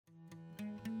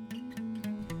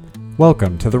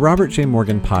Welcome to the Robert J.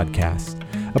 Morgan Podcast,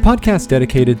 a podcast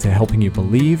dedicated to helping you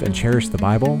believe and cherish the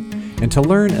Bible and to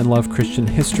learn and love Christian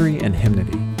history and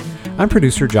hymnody. I'm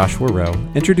producer Joshua Rowe,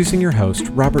 introducing your host,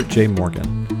 Robert J.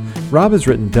 Morgan. Rob has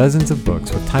written dozens of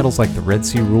books with titles like The Red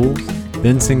Sea Rules,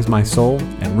 Then Sings My Soul,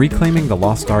 and Reclaiming the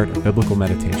Lost Art of Biblical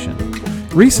Meditation.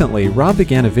 Recently, Rob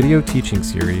began a video teaching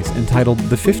series entitled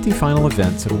The 50 Final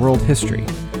Events in World History,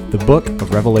 the Book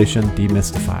of Revelation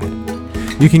Demystified.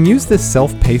 You can use this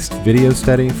self-paced video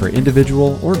study for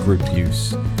individual or group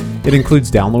use. It includes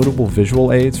downloadable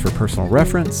visual aids for personal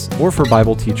reference or for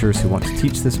Bible teachers who want to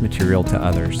teach this material to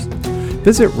others.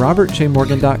 Visit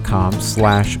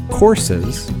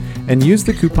robertjmorgan.com/courses and use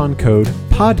the coupon code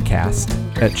PODCAST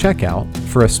at checkout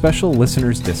for a special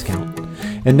listener's discount.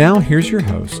 And now here's your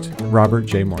host, Robert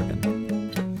J. Morgan.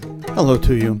 Hello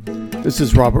to you. This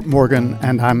is Robert Morgan,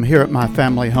 and I'm here at my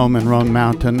family home in Roan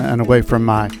Mountain and away from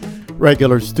my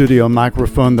regular studio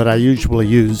microphone that I usually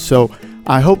use, so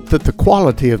I hope that the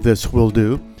quality of this will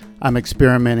do. I'm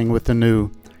experimenting with a new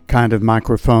kind of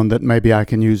microphone that maybe I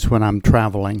can use when I'm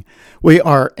traveling. We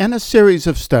are in a series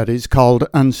of studies called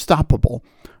Unstoppable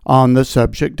on the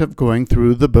subject of going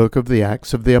through the book of the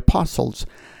Acts of the Apostles.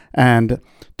 And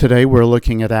today we're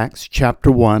looking at Acts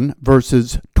chapter 1,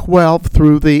 verses 12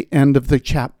 through the end of the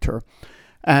chapter.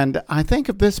 And I think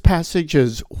of this passage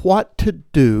as what to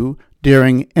do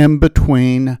during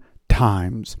in-between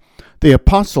times. The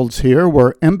apostles here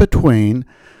were in between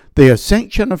the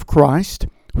ascension of Christ,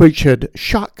 which had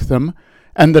shocked them,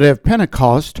 and the day of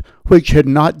Pentecost, which had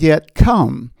not yet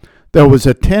come. There was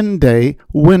a 10-day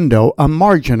window, a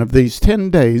margin of these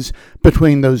 10 days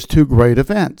between those two great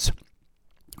events.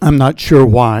 I'm not sure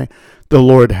why the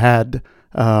Lord had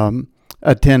a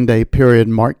 10-day period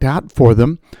marked out for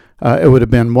them. It would have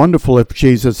been wonderful if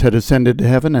Jesus had ascended to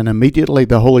heaven and immediately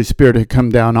the Holy Spirit had come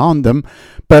down on them,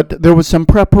 but there was some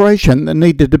preparation that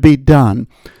needed to be done.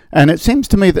 And it seems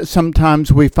to me that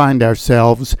sometimes we find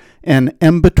ourselves in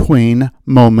in-between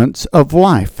moments of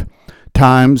life,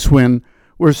 times when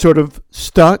we're sort of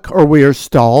stuck or we are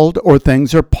stalled or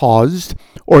things are paused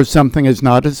or something is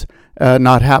not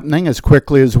happening as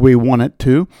quickly as we want it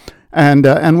to,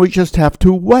 and we just have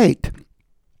to wait.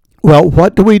 Well,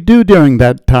 what do we do during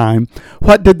that time?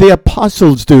 What did the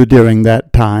apostles do during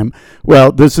that time?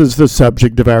 Well, this is the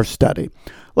subject of our study.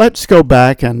 Let's go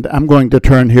back, and I'm going to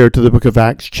turn here to the book of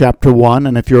Acts chapter 1,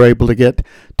 and if you're able to get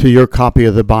to your copy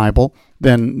of the Bible,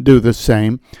 then do the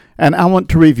same. And I want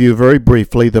to review very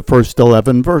briefly the first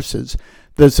 11 verses.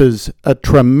 This is a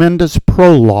tremendous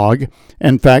prologue.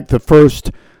 In fact, the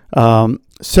first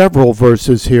several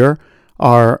verses here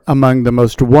are among the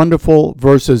most wonderful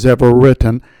verses ever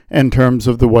written in terms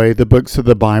of the way the books of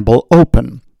the Bible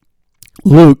open.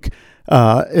 Luke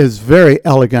is very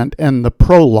elegant in the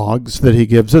prologues that he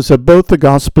gives us of both the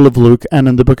Gospel of Luke and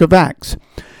in the book of Acts.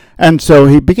 And so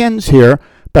he begins here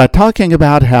by talking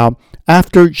about how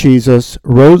after Jesus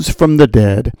rose from the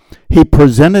dead, he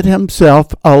presented himself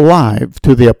alive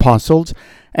to the apostles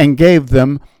and gave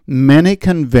them many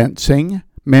convincing,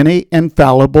 many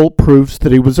infallible proofs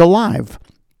that he was alive.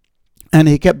 And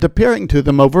he kept appearing to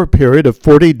them over a period of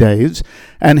 40 days,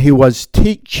 and he was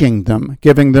teaching them,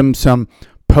 giving them some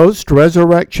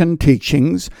post-resurrection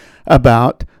teachings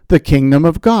about the kingdom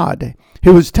of God. He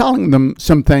was telling them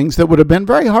some things that would have been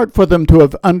very hard for them to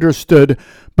have understood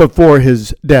before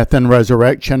his death and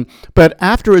resurrection. But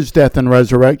after his death and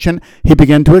resurrection, he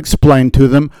began to explain to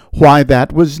them why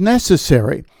that was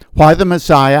necessary, why the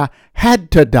Messiah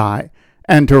had to die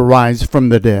and to rise from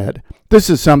the dead. This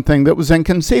is something that was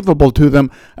inconceivable to them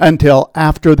until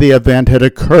after the event had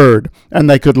occurred and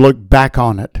they could look back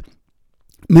on it.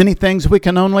 Many things we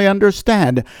can only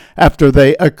understand after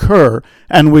they occur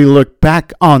and we look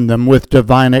back on them with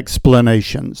divine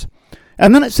explanations.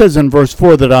 And then it says in verse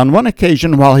 4 that on one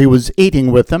occasion while he was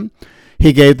eating with them,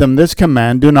 he gave them this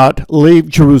command: do not leave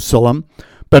Jerusalem,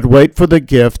 but wait for the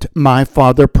gift my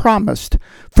Father promised.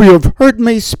 For you have heard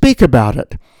me speak about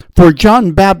it. For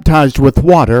John baptized with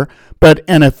water, but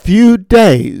in a few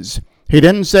days, he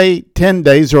didn't say 10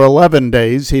 days or 11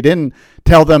 days. He didn't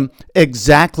tell them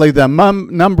exactly the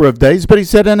number of days, but he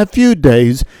said in a few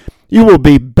days, you will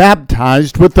be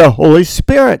baptized with the Holy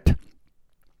Spirit.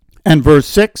 And verse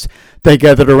 6, they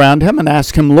gathered around him and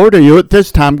asked him, Lord, are you at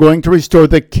this time going to restore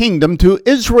the kingdom to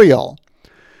Israel?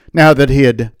 Now that he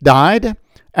had died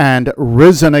and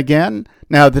risen again,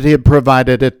 now that he had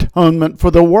provided atonement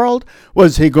for the world,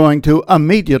 was he going to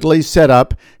immediately set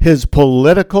up his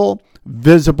political,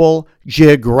 visible,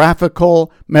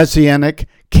 geographical, messianic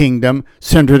kingdom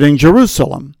centered in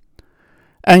Jerusalem?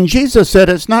 And Jesus said,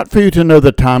 it's not for you to know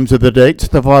the times or the dates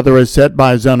the Father has set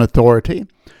by his own authority,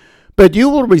 But you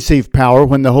will receive power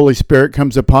when the Holy Spirit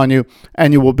comes upon you,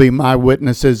 and you will be my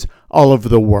witnesses all over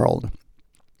the world.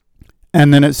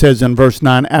 And then it says in verse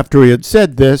 9, after he had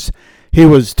said this, he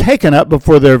was taken up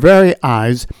before their very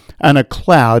eyes, and a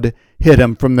cloud hid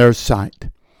him from their sight.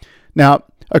 Now,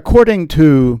 according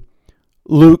to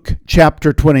Luke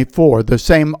chapter 24, the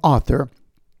same author,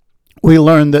 we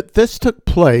learn that this took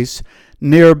place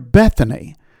near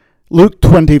Bethany. Luke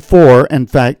 24, in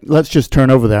fact, let's just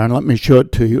turn over there and let me show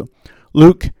it to you.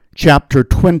 Luke chapter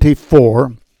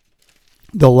 24,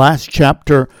 the last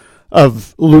chapter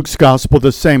of Luke's gospel,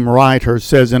 the same writer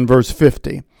says in verse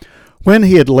 50, when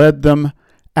he had led them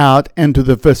out into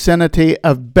the vicinity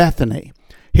of Bethany,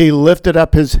 he lifted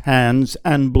up his hands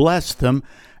and blessed them,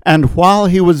 and while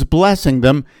he was blessing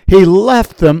them, he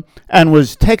left them and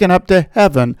was taken up to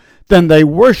heaven. Then they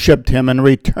worshipped him and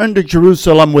returned to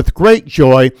Jerusalem with great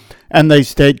joy, and they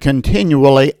stayed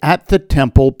continually at the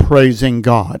temple praising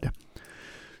God.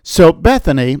 So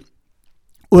Bethany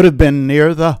would have been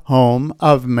near the home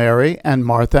of Mary and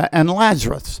Martha and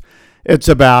Lazarus. It's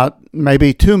about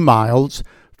maybe 2 miles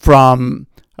from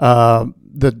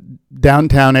the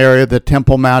downtown area, the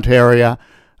Temple Mount area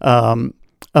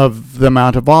of the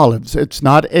Mount of Olives. It's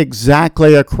not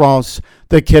exactly across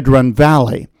the Kidron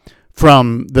Valley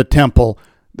from the temple.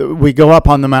 We go up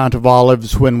on the Mount of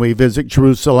Olives when we visit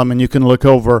Jerusalem, and you can look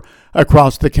over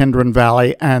across the Kidron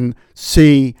Valley and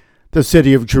see the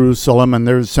city of Jerusalem, and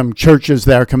there's some churches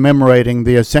there commemorating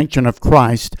the ascension of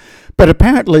Christ. But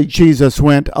apparently Jesus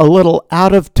went a little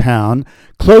out of town,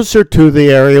 closer to the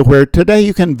area where today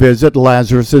you can visit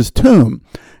Lazarus' tomb.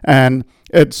 And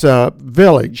it's a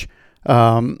village.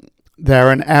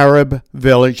 They're an Arab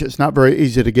village. It's not very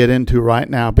easy to get into right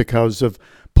now because of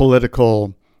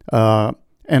political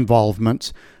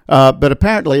involvements. But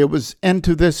apparently it was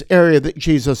into this area that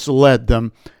Jesus led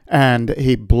them, and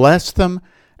he blessed them,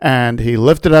 and he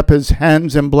lifted up his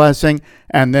hands in blessing,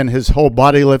 and then his whole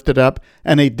body lifted up,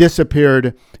 and he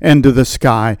disappeared into the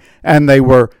sky. And they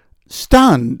were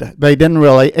stunned. They didn't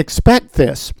really expect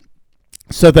this.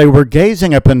 So they were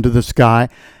gazing up into the sky,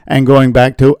 and going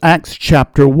back to Acts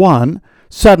chapter 1,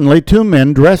 suddenly 2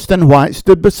 men dressed in white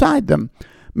stood beside them.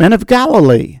 Men of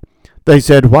Galilee, they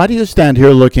said, why do you stand here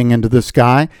looking into the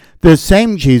sky? This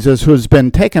same Jesus who has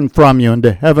been taken from you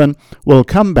into heaven will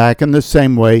come back in the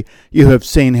same way you have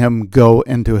seen him go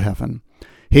into heaven.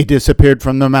 He disappeared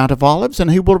from the Mount of Olives,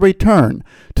 and he will return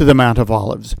to the Mount of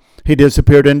Olives. He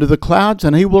disappeared into the clouds,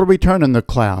 and he will return in the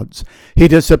clouds. He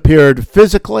disappeared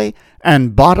physically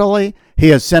and bodily.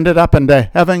 He ascended up into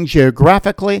heaven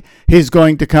geographically. He's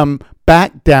going to come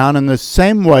back down in the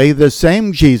same way. The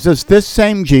same Jesus, this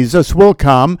same Jesus will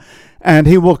come, and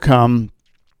he will come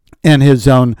in his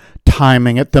own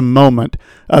timing at the moment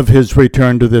of his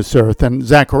return to this earth. And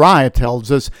Zechariah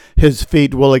tells us his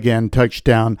feet will again touch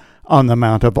down on the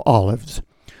Mount of Olives.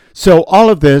 So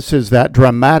all of this is that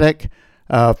dramatic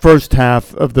first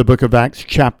half of the book of Acts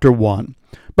chapter 1.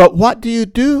 But what do you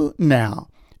do now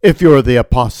if you're the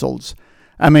apostles?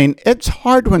 I mean, it's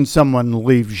hard when someone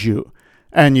leaves you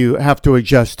and you have to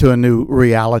adjust to a new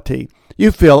reality.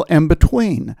 You feel in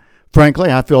between.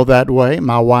 Frankly, I feel that way.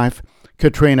 My wife,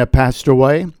 Katrina, passed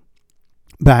away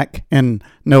back in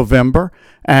November,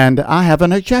 and I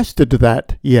haven't adjusted to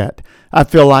that yet. I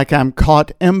feel like I'm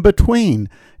caught in between.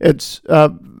 It's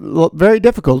very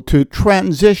difficult to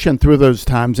transition through those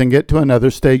times and get to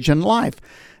another stage in life.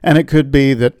 And it could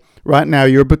be that right now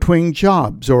you're between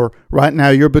jobs, or right now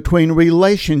you're between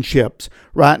relationships.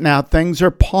 Right now things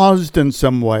are paused in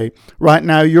some way. Right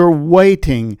now you're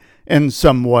waiting in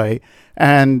some way.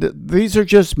 And these are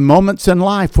just moments in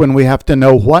life when we have to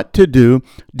know what to do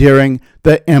during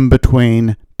the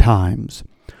in-between times.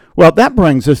 Well, that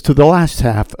brings us to the last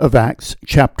half of Acts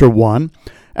chapter 1.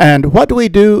 And what do we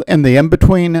do in the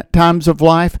in-between times of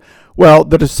life? Well,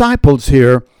 the disciples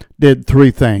here did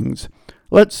 3 things.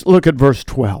 Let's look at verse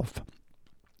 12.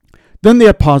 Then the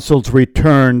apostles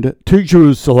returned to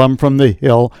Jerusalem from the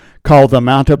hill called the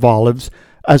Mount of Olives,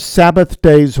 a Sabbath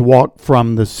day's walk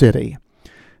from the city.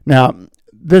 Now,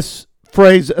 this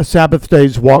phrase, a Sabbath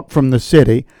day's walk from the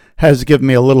city, has given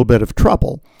me a little bit of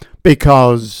trouble,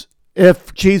 because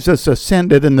if Jesus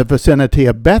ascended in the vicinity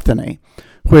of Bethany,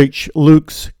 which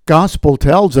Luke's gospel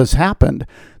tells us happened,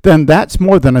 then that's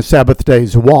more than a Sabbath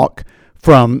day's walk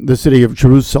from the city of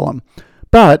Jerusalem.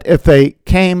 But if they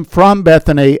came from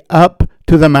Bethany up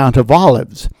to the Mount of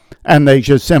Olives, and they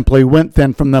just simply went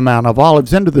then from the Mount of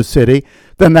Olives into the city,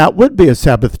 then that would be a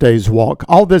Sabbath day's walk.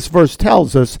 All this verse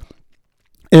tells us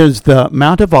is the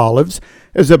Mount of Olives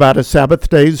is about a Sabbath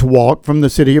day's walk from the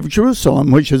city of Jerusalem,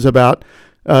 which is about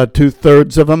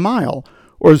 2/3 of a mile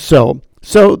or so.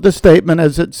 So the statement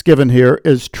as it's given here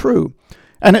is true.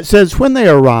 And it says, when they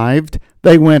arrived,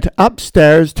 they went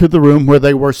upstairs to the room where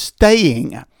they were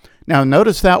staying. Now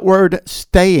notice that word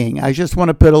staying. I just want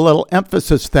to put a little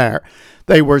emphasis there.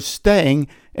 They were staying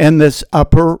in this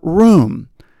upper room.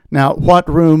 Now, what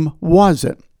room was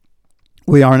it?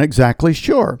 We aren't exactly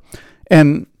sure.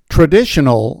 In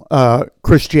traditional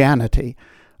Christianity,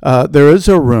 there is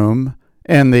a room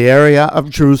in the area of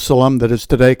Jerusalem that is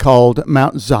today called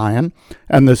Mount Zion,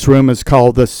 and this room is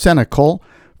called the Cenacle,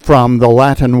 from the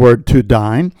Latin word to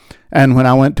dine. And when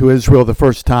I went to Israel the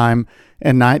first time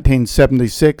in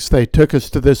 1976, they took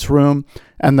us to this room,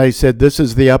 and they said, this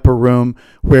is the upper room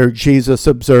where Jesus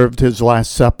observed his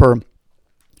Last Supper,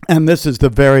 and this is the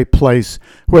very place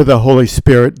where the Holy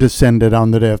Spirit descended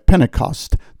on the day of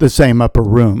Pentecost, the same upper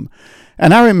room.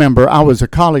 And I remember I was a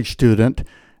college student,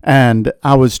 and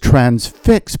I was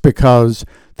transfixed because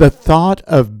the thought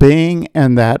of being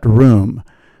in that room,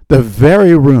 the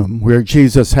very room where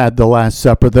Jesus had the Last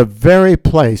Supper, the very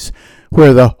place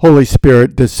where the Holy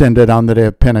Spirit descended on the day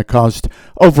of Pentecost,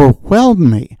 overwhelmed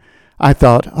me. I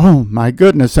thought, oh my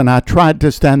goodness, and I tried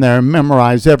to stand there and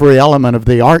memorize every element of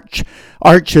the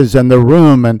arches in the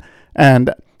room,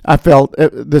 and I felt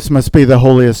this must be the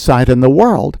holiest site in the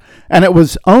world. And it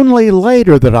was only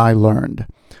later that I learned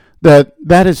that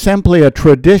that is simply a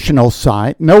traditional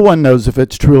site. No one knows if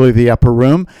it's truly the upper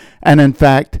room, and in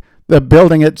fact, the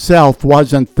building itself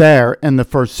wasn't there in the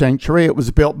first century. It was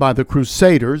built by the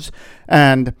Crusaders,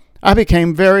 and I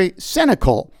became very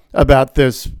cynical about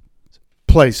this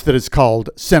place that is called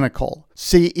Cenacle,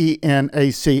 Cenacle,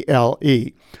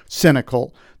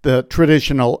 Cenacle, the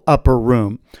traditional upper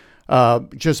room.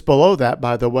 Just below that,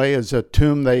 by the way, is a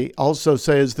tomb they also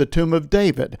say is the tomb of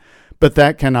David, but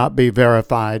that cannot be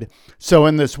verified. So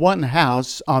in this one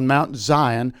house on Mount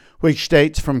Zion, which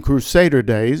dates from Crusader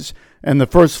days, in the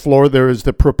first floor there is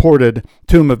the purported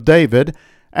tomb of David,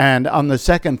 and on the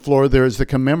second floor there is the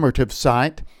commemorative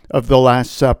site of the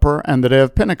Last Supper and the Day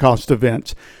of Pentecost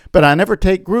events. But I never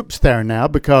take groups there now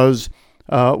because,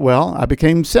 I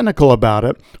became cynical about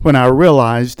it when I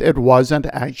realized it wasn't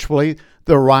actually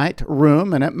the right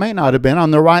room, and it may not have been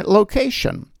on the right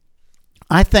location.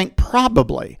 I think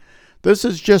probably, this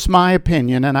is just my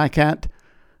opinion and I can't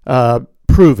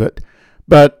prove it,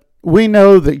 but we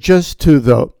know that just to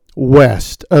the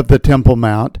west of the Temple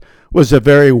Mount was a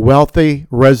very wealthy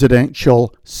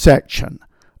residential section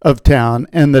of town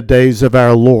in the days of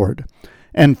our Lord.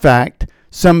 In fact,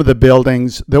 some of the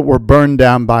buildings that were burned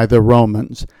down by the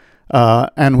Romans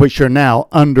and which are now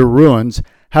under ruins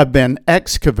have been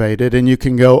excavated, and you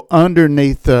can go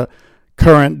underneath the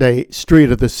current day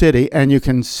street of the city and you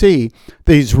can see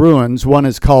these ruins. One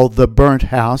is called the Burnt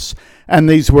House, and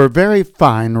these were very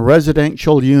fine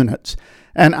residential units.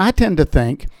 And I tend to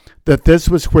think that this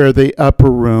was where the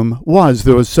upper room was.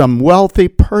 There was some wealthy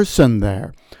person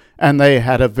there, and they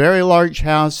had a very large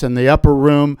house, and the upper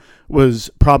room was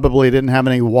probably didn't have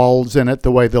any walls in it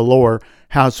the way the lower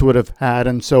house would have had,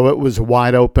 and so it was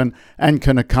wide open and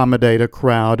can accommodate a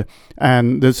crowd.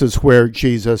 And this is where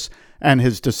Jesus and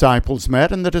his disciples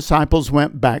met, and the disciples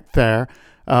went back there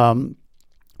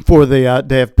for the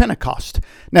day of Pentecost.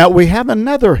 Now, we have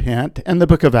another hint in the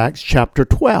book of Acts chapter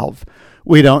 12.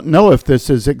 We don't know if this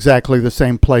is exactly the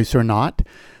same place or not,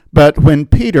 but when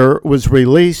Peter was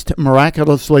released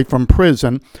miraculously from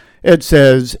prison, it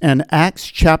says in Acts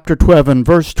chapter 12 and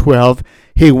verse 12,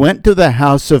 he went to the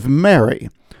house of Mary,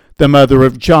 the mother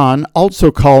of John,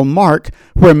 also called Mark,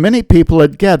 where many people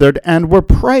had gathered and were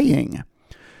praying.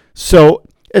 So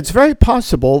it's very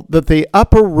possible that the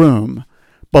upper room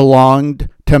belonged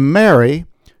to Mary,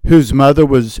 whose mother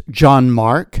was John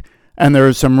Mark, and there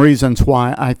are some reasons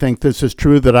why I think this is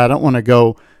true that I don't want to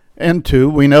go into.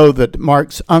 We know that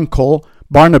Mark's uncle,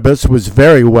 Barnabas, was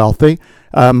very wealthy.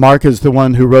 Mark is the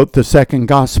one who wrote the second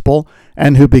gospel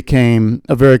and who became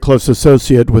a very close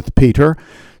associate with Peter.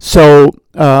 So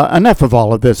enough of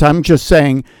all of this. I'm just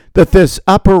saying that this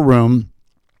upper room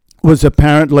was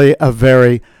apparently a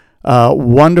very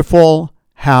wonderful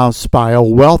house by a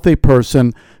wealthy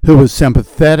person who was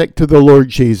sympathetic to the Lord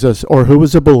Jesus, or who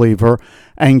was a believer,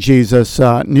 and Jesus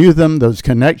knew them. Those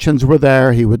connections were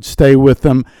there. He would stay with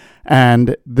them,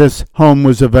 and this home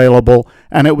was available,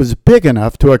 and it was big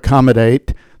enough to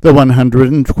accommodate the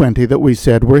 120 that we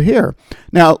said were here.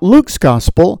 Now, Luke's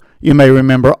gospel, you may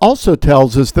remember, also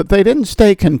tells us that they didn't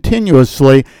stay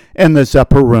continuously in this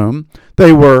upper room.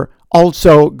 They were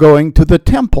also going to the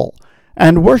temple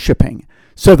and worshiping.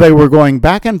 So they were going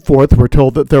back and forth. We're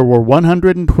told that there were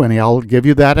 120. I'll give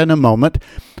you that in a moment.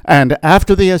 And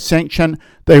after the ascension,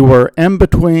 they were in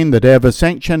between the day of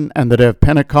ascension and the day of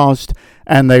Pentecost,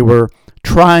 and they were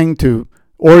trying to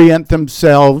orient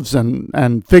themselves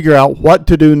and figure out what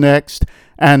to do next.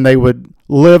 And they would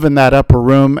live in that upper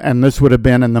room, and this would have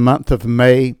been in the month of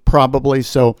May probably.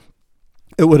 So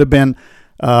it would have been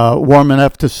warm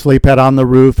enough to sleep out on the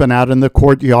roof and out in the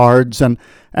courtyards and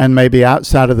maybe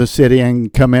outside of the city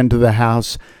and come into the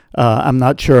house. I'm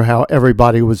not sure how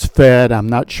everybody was fed. I'm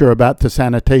not sure about the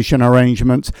sanitation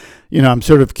arrangements. I'm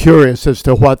sort of curious as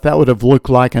to what that would have looked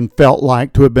like and felt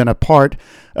like to have been a part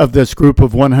of this group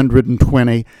of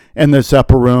 120 in this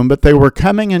upper room. But they were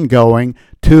coming and going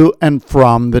to and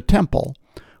from the temple,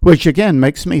 which again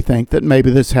makes me think that maybe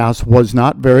this house was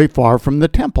not very far from the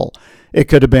temple. It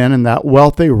could have been in that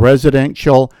wealthy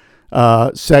residential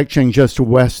section just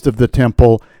west of the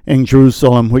temple in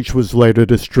Jerusalem, which was later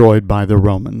destroyed by the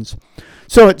Romans.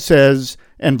 So it says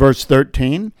in verse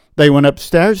 13, they went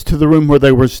upstairs to the room where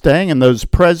they were staying, and those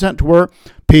present were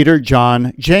Peter,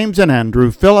 John, James and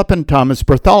Andrew, Philip and Thomas,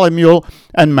 Bartholomew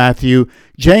and Matthew,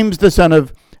 James the son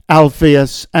of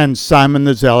Alphaeus, and Simon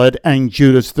the Zealot, and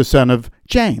Judas the son of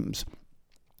James.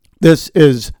 This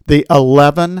is the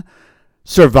 11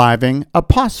 surviving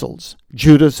apostles.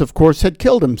 Judas, of course, had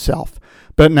killed himself.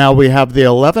 But now we have the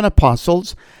 11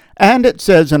 apostles, and it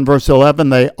says in verse 11,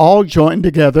 they all joined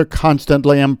together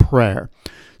constantly in prayer.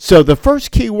 So the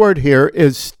first key word here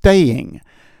is staying.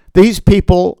 These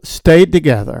people stayed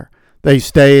together. They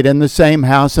stayed in the same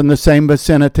house, in the same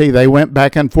vicinity. They went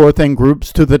back and forth in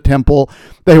groups to the temple.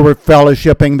 They were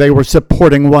fellowshipping. They were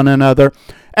supporting one another.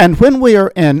 And when we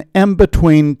are in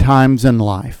between times in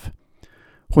life,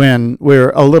 when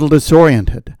we're a little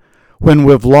disoriented, when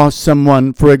we've lost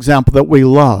someone, for example, that we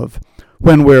love,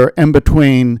 when we're in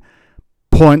between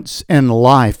points in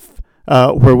life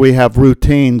where we have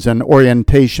routines and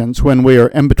orientations, when we are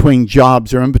in between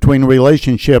jobs or in between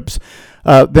relationships,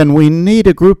 then we need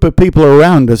a group of people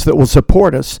around us that will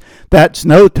support us. That's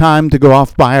no time to go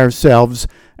off by ourselves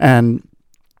and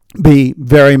be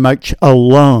very much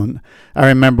alone. I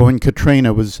remember when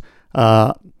Katrina was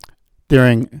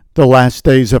during the last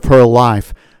days of her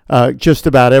life, just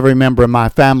about every member of my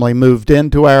family moved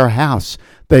into our house.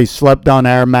 They slept on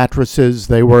our mattresses.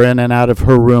 They were in and out of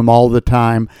her room all the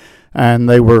time, and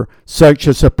they were such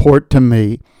a support to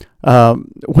me.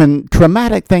 When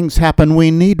traumatic things happen, we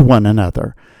need one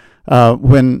another.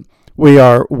 When we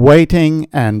are waiting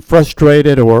and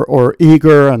frustrated or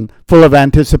eager and full of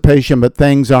anticipation, but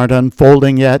things aren't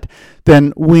unfolding yet,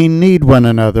 then we need one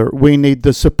another. We need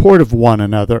the support of one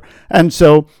another. And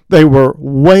so they were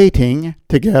waiting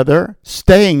together,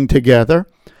 staying together,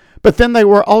 but then they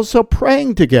were also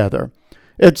praying together.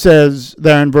 It says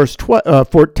there in verse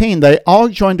 14, they all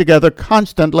joined together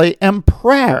constantly in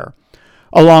prayer,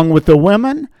 along with the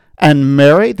women and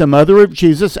Mary, the mother of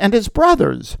Jesus, and his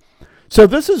brothers. So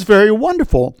this is very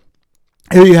wonderful.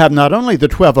 Here you have not only the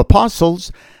 12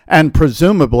 apostles and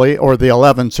presumably, or the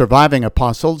 11 surviving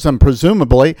apostles, and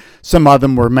presumably some of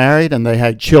them were married and they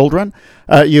had children.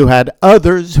 You had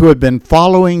others who had been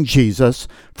following Jesus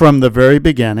from the very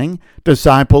beginning,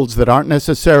 disciples that aren't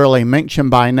necessarily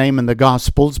mentioned by name in the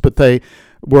Gospels, but they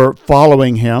were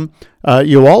following him.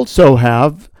 You also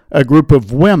have a group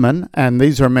of women, and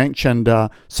these are mentioned,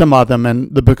 some of them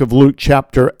in the book of Luke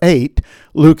chapter 8.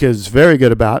 Luke is very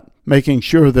good about making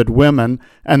sure that women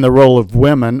and the role of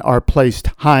women are placed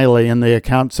highly in the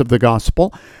accounts of the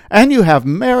gospel. And you have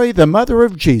Mary, the mother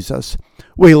of Jesus.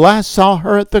 We last saw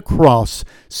her at the cross,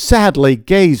 sadly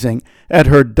gazing at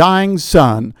her dying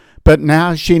son, but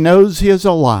now she knows he is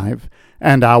alive.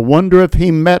 And I wonder if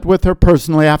he met with her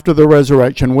personally after the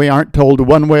resurrection. We aren't told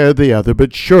one way or the other,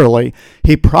 but surely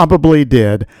he probably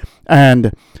did.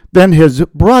 And then his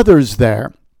brothers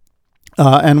there,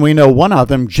 and we know one of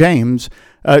them, James,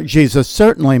 Jesus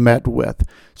certainly met with.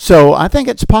 So I think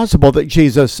it's possible that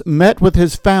Jesus met with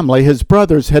his family. His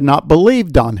brothers had not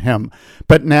believed on him,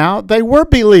 but now they were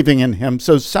believing in him.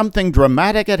 So something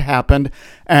dramatic had happened,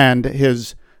 and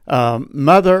his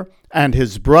mother and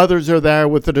his brothers are there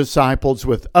with the disciples,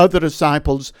 with other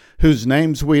disciples whose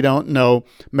names we don't know,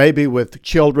 maybe with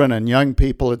children and young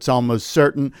people. It's almost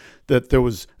certain that there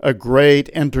was a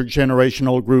great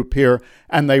intergenerational group here,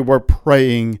 and they were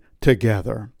praying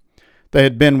together. They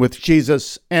had been with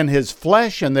Jesus in his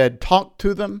flesh, and they had talked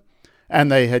to them, and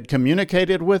they had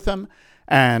communicated with them,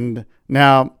 and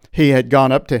now he had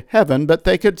gone up to heaven, but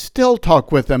they could still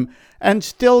talk with him and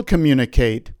still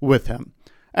communicate with him.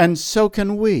 And so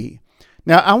can we.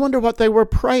 Now, I wonder what they were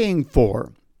praying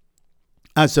for.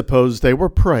 I suppose they were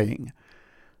praying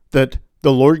that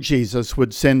the Lord Jesus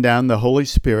would send down the Holy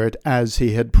Spirit as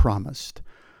he had promised.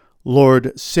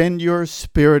 Lord, send your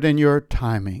Spirit in your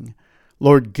timing.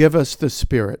 Lord, give us the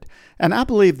Spirit. And I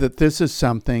believe that this is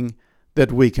something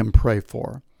that we can pray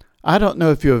for. I don't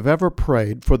know if you have ever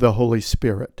prayed for the Holy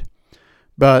Spirit,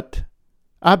 but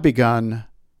I've begun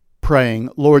praying,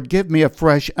 Lord, give me a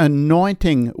fresh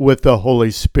anointing with the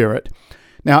Holy Spirit.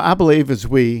 Now, I believe, as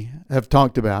we have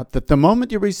talked about, that the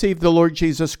moment you receive the Lord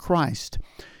Jesus Christ,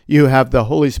 you have the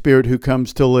Holy Spirit who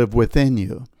comes to live within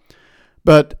you.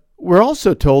 But we're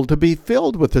also told to be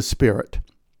filled with the Spirit.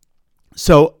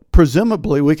 So,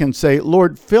 presumably, we can say,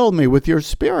 Lord, fill me with your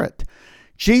Spirit.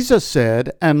 Jesus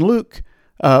said, and Luke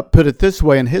put it this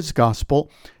way in his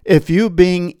gospel, if you,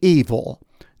 being evil,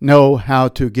 know how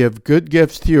to give good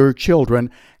gifts to your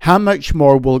children, how much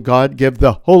more will God give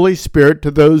the Holy Spirit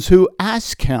to those who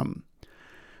ask him?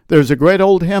 There's a great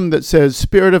old hymn that says,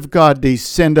 Spirit of God,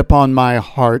 descend upon my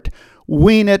heart,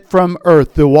 wean it from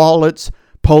earth, through all its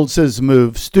pulses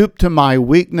move, stoop to my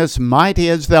weakness, mighty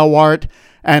as thou art,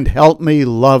 and help me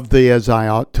love thee as I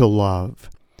ought to love.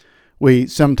 We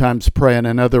sometimes pray in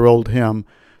another old hymn,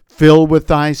 fill with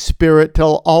thy Spirit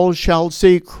till all shall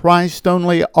see Christ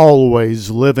only always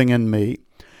living in me.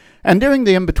 And during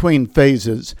the in-between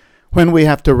phases, when we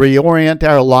have to reorient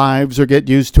our lives or get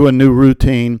used to a new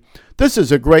routine, this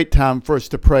is a great time for us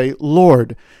to pray,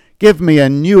 Lord, give me a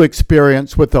new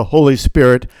experience with the Holy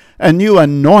Spirit, a new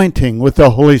anointing with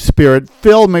the Holy Spirit.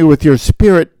 Fill me with your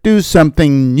Spirit. Do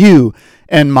something new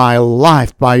in my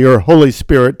life by your Holy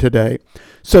Spirit today.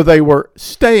 So they were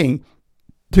staying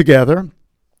together.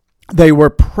 They were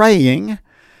praying.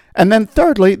 And then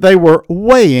thirdly, they were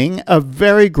weighing a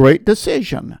very great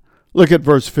decision. Look at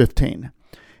verse 15.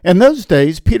 In those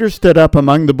days, Peter stood up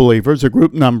among the believers, a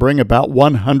group numbering about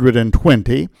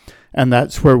 120, and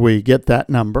that's where we get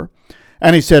that number.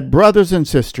 And he said, brothers and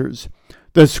sisters,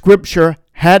 the scripture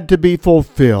had to be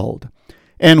fulfilled,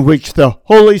 in which the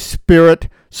Holy Spirit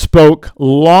spoke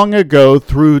long ago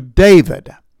through David.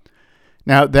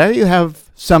 Now, there you have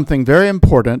something very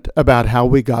important about how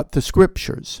we got the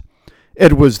scriptures.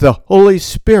 It was the Holy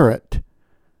Spirit,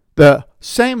 the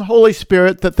same Holy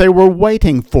Spirit that they were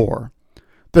waiting for.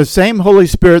 The same Holy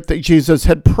Spirit that Jesus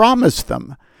had promised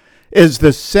them is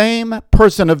the same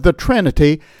person of the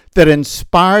Trinity that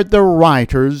inspired the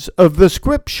writers of the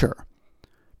Scripture.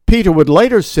 Peter would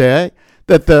later say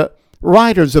that the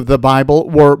writers of the Bible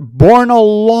were borne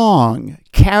along,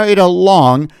 carried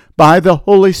along by the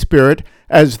Holy Spirit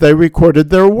as they recorded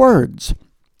their words.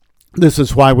 This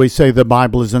is why we say the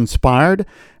Bible is inspired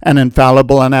and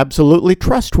infallible and absolutely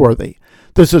trustworthy.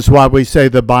 This is why we say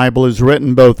the Bible is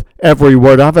written, both every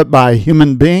word of it by a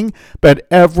human being, but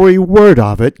every word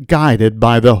of it guided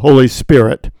by the Holy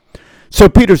Spirit. So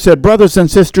Peter said, brothers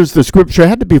and sisters, the scripture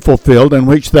had to be fulfilled in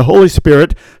which the Holy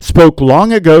Spirit spoke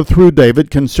long ago through David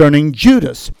concerning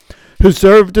Judas, who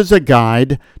served as a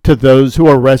guide to those who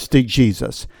arrested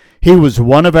Jesus. He was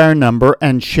one of our number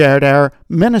and shared our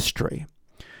ministry.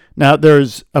 Now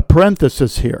there's a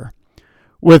parenthesis here.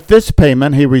 With this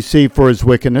payment he received for his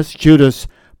wickedness, Judas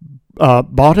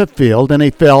bought a field, and he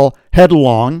fell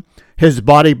headlong. His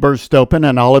body burst open,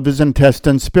 and all of his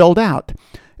intestines spilled out.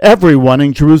 Everyone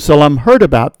in Jerusalem heard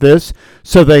about this,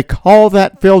 so they call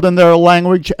that field in their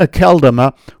language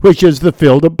Akeldama, which is the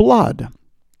field of blood.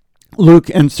 Luke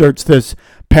inserts this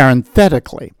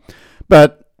parenthetically.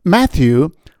 But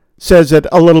Matthew says it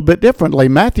a little bit differently.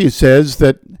 Matthew says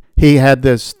that he had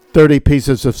this 30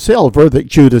 pieces of silver that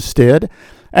Judas did,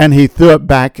 and he threw it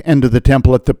back into the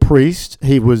temple at the priests.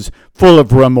 He was full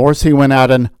of remorse. He went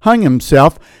out and hung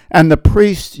himself, and the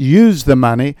priests used the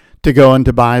money to go and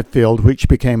to buy a field, which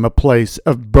became a place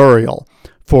of burial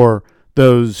for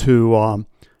those who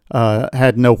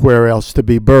had nowhere else to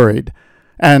be buried.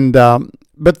 And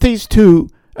but these two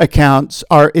accounts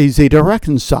are easy to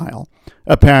reconcile.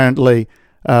 Apparently,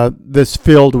 this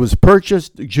field was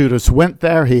purchased. Judas went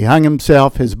there. He hung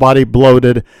himself. His body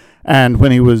bloated. And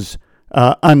when he was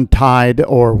untied,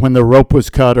 or when the rope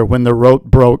was cut, or when the rope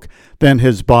broke, then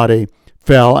his body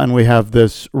fell. And we have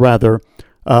this rather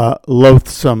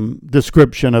loathsome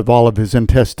description of all of his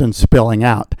intestines spilling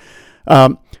out.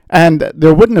 And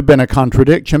there wouldn't have been a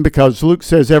contradiction, because Luke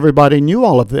says everybody knew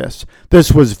all of this.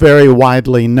 This was very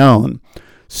widely known.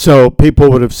 So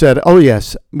people would have said, oh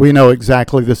yes, we know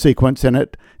exactly the sequence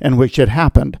in which it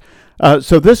happened.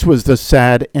 So this was the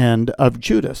sad end of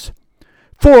Judas.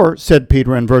 For, said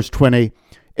Peter in verse 20,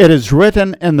 it is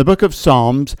written in the book of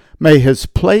Psalms, may his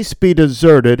place be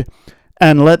deserted,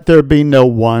 and let there be no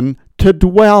one to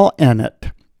dwell in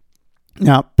it.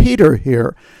 Now, Peter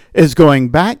here is going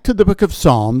back to the book of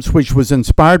Psalms, which was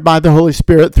inspired by the Holy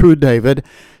Spirit through David,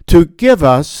 to give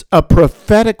us a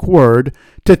prophetic word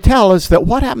to tell us that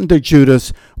what happened to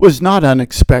Judas was not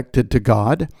unexpected to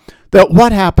God, that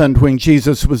what happened when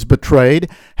Jesus was betrayed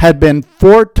had been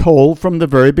foretold from the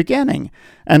very beginning.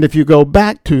 And if you go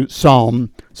back to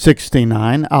Psalm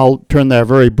 69, I'll turn there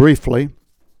very briefly,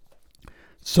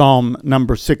 Psalm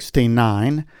number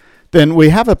 69, then we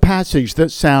have a passage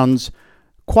that sounds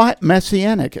quite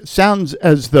messianic. It sounds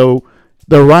as though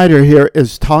the writer here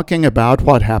is talking about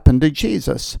what happened to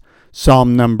Jesus.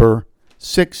 Psalm number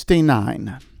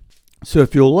 69. So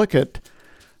if you'll look at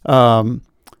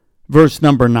verse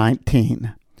number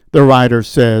 19, the writer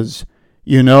says,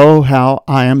 "You know how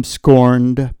I am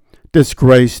scorned,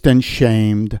 disgraced, and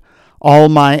shamed. All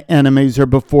my enemies are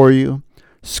before you.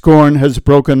 Scorn has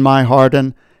broken my heart,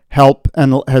 and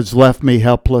has left me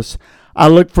helpless. I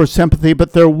looked for sympathy,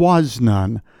 but there was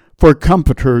none, for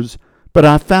comforters, but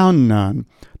I found none.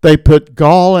 They put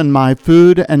gall in my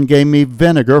food and gave me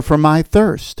vinegar for my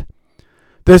thirst."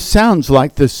 This sounds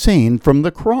like the scene from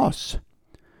the cross.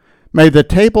 May the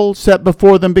table set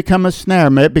before them become a snare.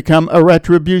 May it become a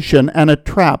retribution and a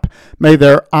trap. May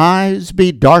their eyes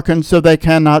be darkened so they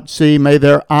cannot see. May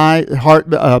their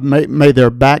may their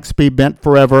backs be bent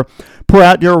forever. Pour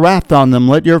out your wrath on them.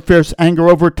 Let your fierce anger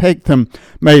overtake them.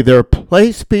 May their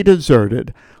place be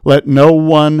deserted. Let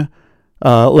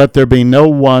there be no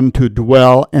one to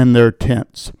dwell in their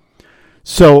tents.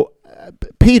 So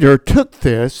Peter took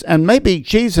this, and maybe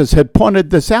Jesus had pointed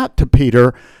this out to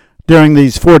Peter during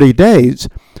these 40 days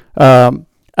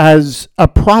as a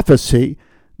prophecy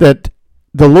that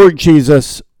the Lord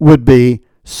Jesus would be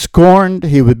scorned,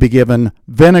 he would be given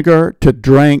vinegar to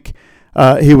drink,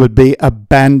 he would be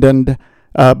abandoned,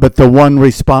 but the one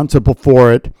responsible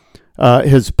for it,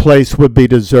 his place would be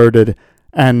deserted,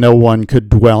 and no one could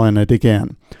dwell in it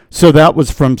again. So that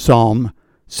was from Psalm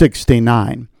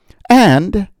 69.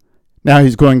 And now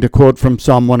he's going to quote from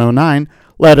Psalm 109,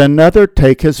 "Let another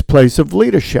take his place of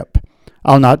leadership."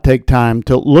 I'll not take time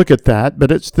to look at that,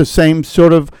 but it's the same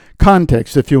sort of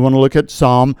context if you want to look at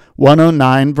Psalm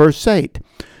 109, verse 8.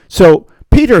 So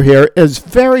Peter here is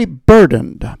very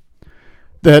burdened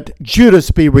that Judas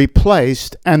be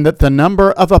replaced and that the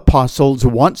number of apostles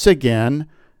once again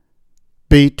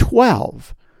be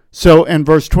 12. So in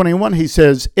verse 21 he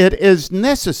says, "It is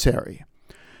necessary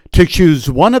to choose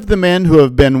one of the men who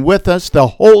have been with us the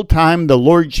whole time the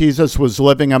Lord Jesus was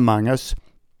living among us,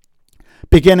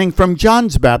 beginning from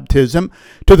John's baptism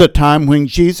to the time when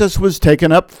Jesus was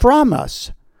taken up from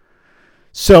us."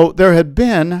 So there had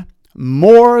been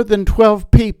more than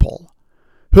 12 people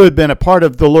who had been a part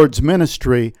of the Lord's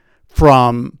ministry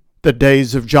from the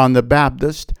days of John the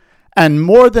Baptist, and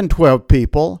more than 12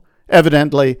 people,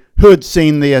 evidently, who had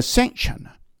seen the ascension.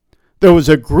 There was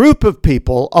a group of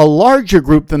people, a larger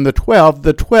group than the 12.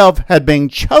 The 12 had been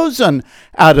chosen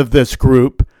out of this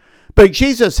group, but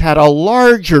Jesus had a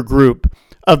larger group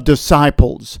of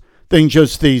disciples than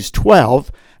just these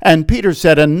 12. And Peter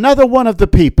said, another one of the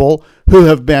people who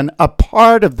have been a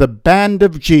part of the band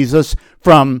of Jesus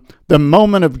from the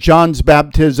moment of John's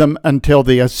baptism until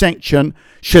the ascension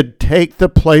should take the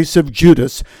place of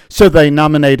Judas. So they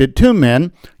nominated two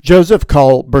men, Joseph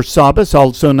called Barsabbas,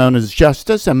 also known as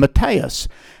Justus, and Matthias.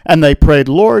 And they prayed,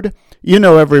 "Lord, you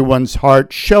know everyone's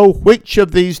heart. Show which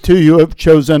of these two you have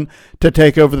chosen to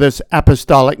take over this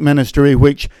apostolic ministry,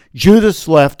 which Judas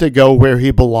left to go where he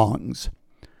belongs."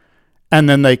 And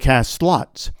then they cast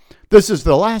lots. This is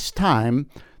the last time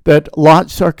that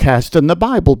lots are cast in the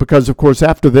Bible, because, of course,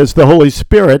 after this, the Holy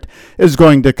Spirit is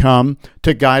going to come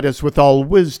to guide us with all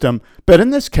wisdom. But in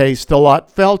this case, the lot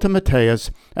fell to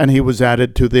Matthias, and he was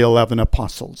added to the 11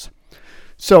 apostles.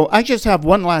 So I just have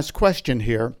one last question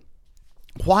here.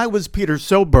 Why was Peter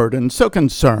so burdened, so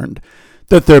concerned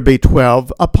that there be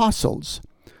 12 apostles?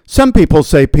 Some people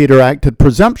say Peter acted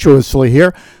presumptuously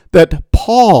here, that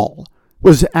Paul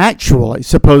was actually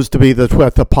supposed to be the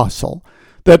 12th apostle,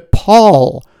 that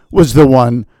Paul was the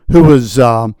one who was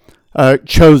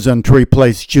chosen to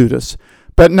replace Judas.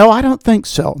 But no, I don't think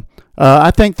so.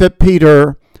 I think that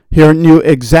Peter here knew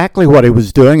exactly what he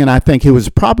was doing, and I think he was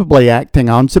probably acting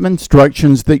on some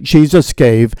instructions that Jesus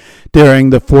gave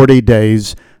during the 40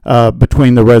 days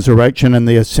between the resurrection and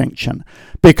the ascension,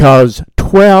 because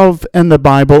 12 in the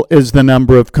Bible is the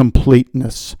number of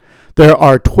completeness. There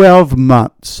are 12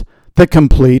 months that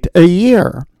complete a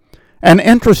year. And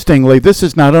interestingly, this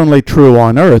is not only true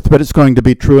on earth, but it's going to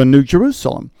be true in New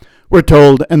Jerusalem. We're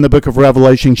told in the book of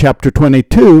Revelation chapter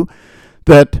 22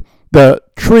 that the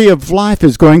tree of life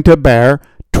is going to bear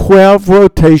 12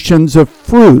 rotations of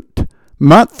fruit,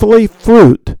 monthly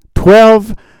fruit,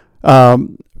 12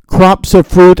 crops of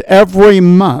fruit every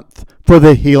month for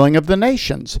the healing of the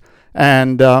nations.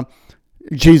 And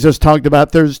Jesus talked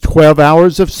about there's 12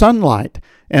 hours of sunlight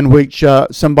in which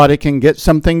somebody can get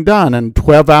something done, and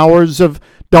 12 hours of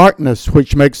darkness,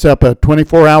 which makes up a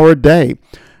 24-hour day.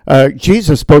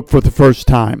 Jesus spoke for the first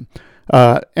time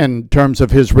in terms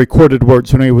of his recorded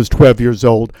words when he was 12 years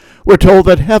old. We're told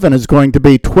that heaven is going to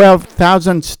be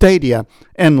 12,000 stadia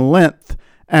in length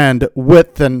and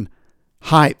width and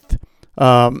height.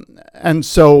 And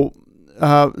so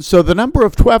the number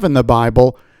of 12 in the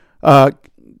Bible,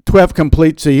 12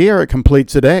 completes a year, it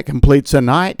completes a day, it completes a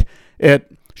night. It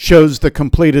shows the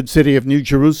completed city of New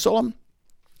Jerusalem.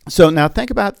 So now think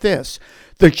about this.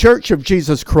 The Church of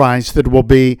Jesus Christ that will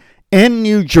be in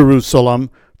New Jerusalem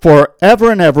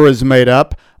forever and ever is made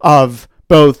up of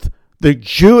both the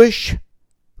Jewish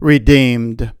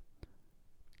redeemed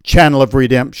channel of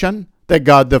redemption that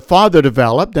God the Father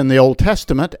developed in the Old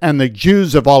Testament, and the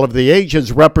Jews of all of the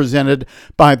ages represented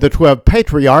by the 12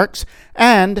 patriarchs,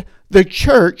 and the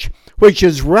church, which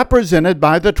is represented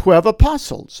by the 12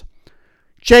 apostles.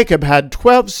 Jacob had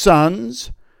 12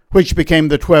 sons, which became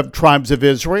the 12 tribes of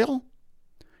Israel.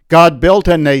 God built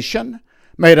a nation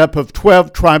made up of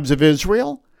 12 tribes of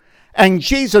Israel, and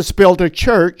Jesus built a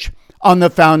church on the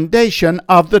foundation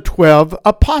of the 12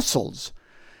 apostles.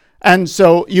 And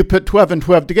so you put 12 and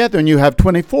 12 together and you have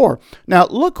 24. Now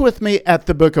look with me at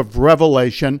the book of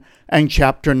Revelation and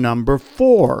chapter number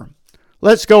 4.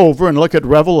 Let's go over and look at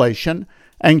Revelation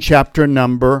and chapter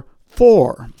number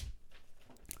 4.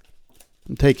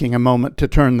 I'm taking a moment to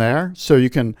turn there so you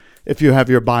can, if you have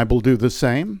your Bible, do the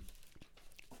same.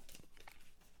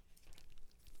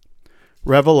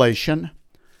 Revelation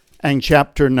and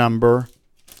chapter number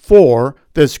 4,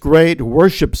 this great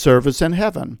worship service in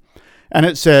heaven. And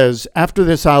it says, "After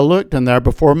this I looked, and there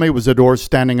before me was a door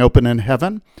standing open in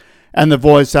heaven. And the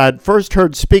voice I had first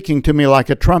heard speaking to me like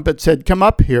a trumpet said, 'Come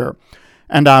up here,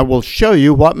 and I will show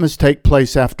you what must take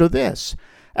place after this.'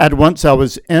 At once I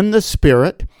was in the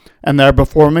Spirit, and there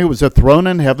before me was a throne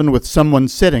in heaven with someone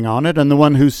sitting on it, and the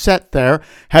one who sat there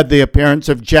had the appearance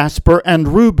of jasper and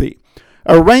ruby.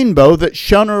 A rainbow that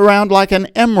shone around like an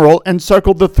emerald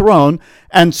encircled the throne,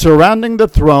 and surrounding the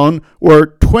throne were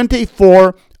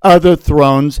 24 other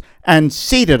thrones, and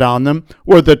seated on them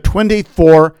were the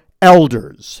 24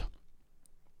 elders."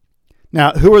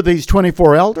 Now, who are these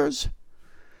 24 elders?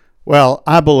 Well,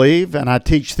 I believe, and I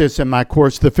teach this in my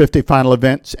course, The 50 Final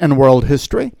Events in World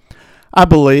History, I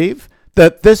believe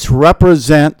that this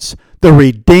represents the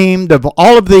redeemed of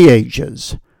all of the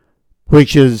ages,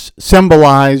 which is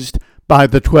symbolized by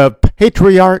the 12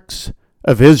 patriarchs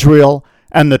of Israel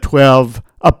and the 12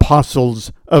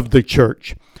 apostles of the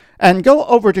church. And go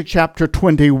over to chapter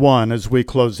 21 as we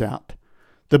close out.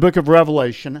 The book of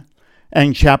Revelation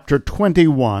and chapter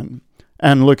 21.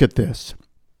 And look at this.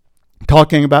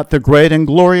 Talking about the great and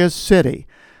glorious city,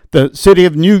 the city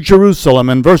of New Jerusalem,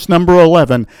 in verse number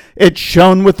 11, "It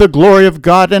shone with the glory of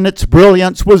God, and its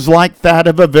brilliance was like that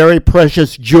of a very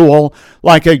precious jewel,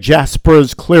 like a jasper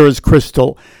as clear as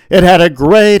crystal. It had a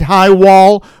great high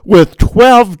wall with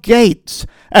 12 gates,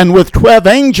 and with 12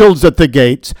 angels at the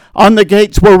gates. On the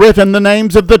gates were written the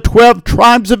names of the 12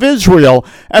 tribes of Israel.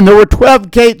 And there were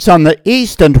 12 gates on the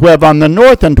east, and 12 on the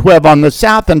north, and 12 on the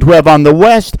south, and 12 on the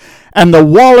west. And the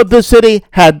wall of the city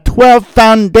had 12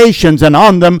 foundations, and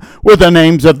on them were the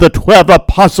names of the 12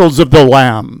 apostles of the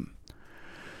Lamb."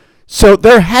 So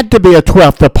there had to be a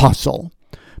 12th apostle,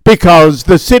 because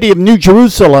the city of New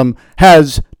Jerusalem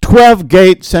has 12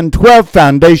 gates and 12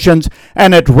 foundations,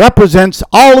 and it represents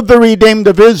all of the redeemed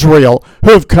of Israel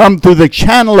who have come through the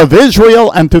channel of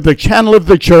Israel and through the channel of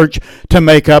the church to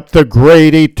make up the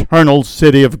great eternal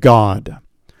city of God.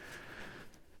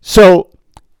 So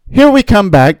here we come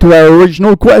back to our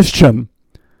original question.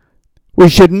 We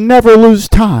should never lose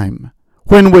time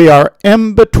when we are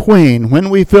in between,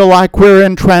 when we feel like we're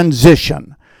in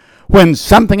transition, when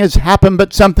something has happened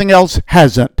but something else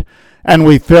hasn't, and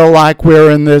we feel like we're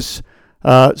in this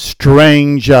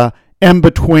strange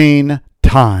in-between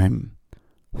time.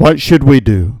 What should we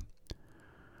do?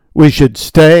 We should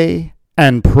stay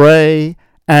and pray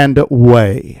and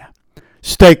weigh.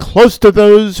 Stay close to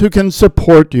those who can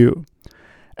support you,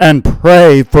 and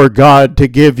pray for God to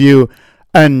give you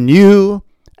a new,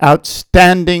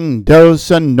 outstanding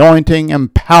dose, anointing,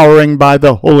 empowering by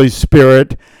the Holy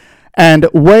Spirit, and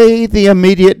weigh the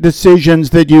immediate decisions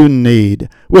that you need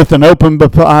with an open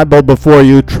Bible before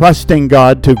you, trusting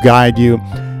God to guide you,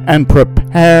 and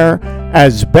prepare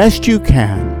as best you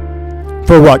can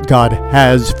for what God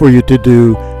has for you to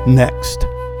do next.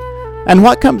 And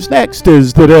what comes next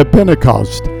is the day of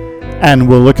Pentecost, and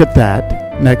we'll look at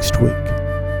that next week.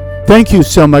 Thank you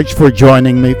so much for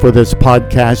joining me for this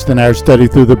podcast and our study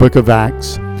through the book of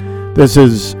Acts. This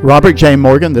is Robert J.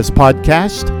 Morgan. This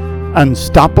podcast,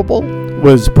 Unstoppable,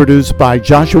 was produced by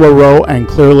Joshua Rowe and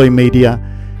Clearly Media.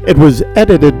 It was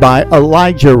edited by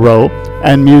Elijah Rowe,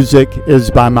 and music is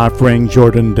by my friend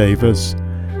Jordan Davis.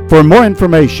 For more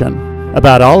information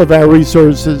about all of our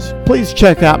resources, please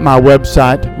check out my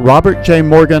website,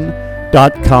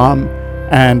 robertjmorgan.com,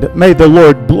 and may the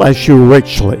Lord bless you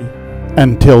richly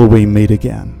until we meet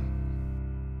again.